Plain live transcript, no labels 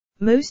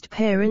Most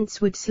parents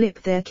would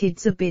slip their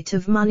kids a bit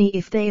of money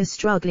if they are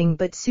struggling,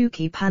 but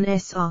Suki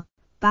Panessa,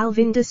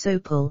 Balvinda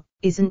Sopal,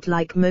 isn't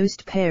like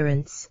most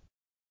parents.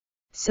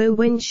 So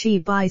when she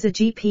buys a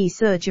GP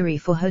surgery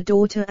for her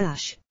daughter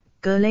Ash,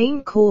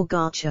 Gurlane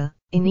Kaur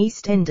in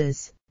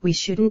EastEnders, we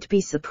shouldn't be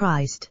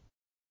surprised.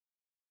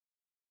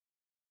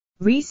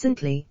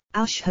 Recently,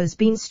 Ash has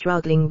been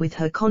struggling with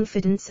her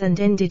confidence and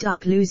ended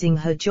up losing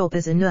her job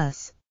as a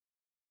nurse.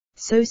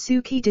 So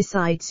Suki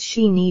decides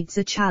she needs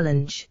a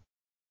challenge.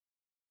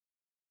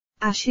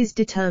 Ash is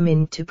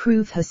determined to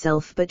prove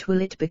herself, but will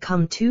it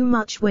become too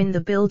much when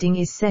the building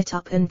is set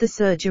up and the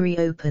surgery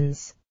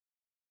opens?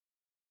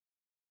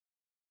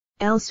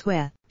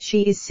 Elsewhere,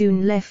 she is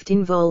soon left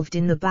involved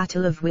in the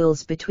battle of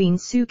wills between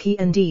Suki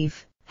and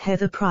Eve,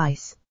 Heather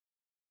Price.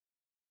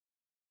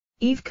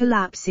 Eve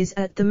collapses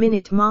at the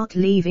minute mark,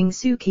 leaving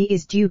Suki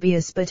is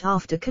dubious, but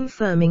after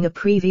confirming a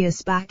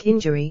previous back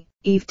injury,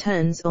 Eve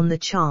turns on the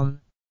charm.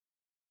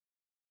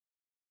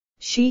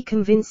 She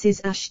convinces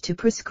Ash to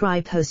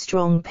prescribe her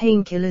strong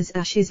painkillers.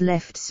 Ash is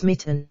left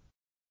smitten.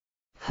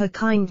 Her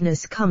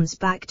kindness comes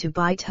back to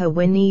bite her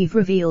when Eve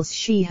reveals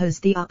she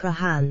has the upper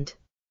hand.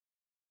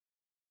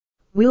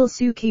 Will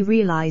Suki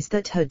realize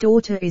that her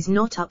daughter is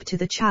not up to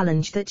the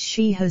challenge that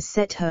she has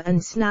set her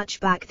and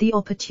snatch back the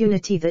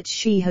opportunity that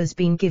she has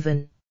been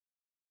given?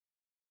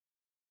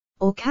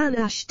 Or can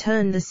Ash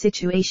turn the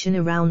situation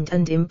around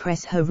and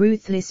impress her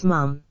ruthless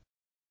mum?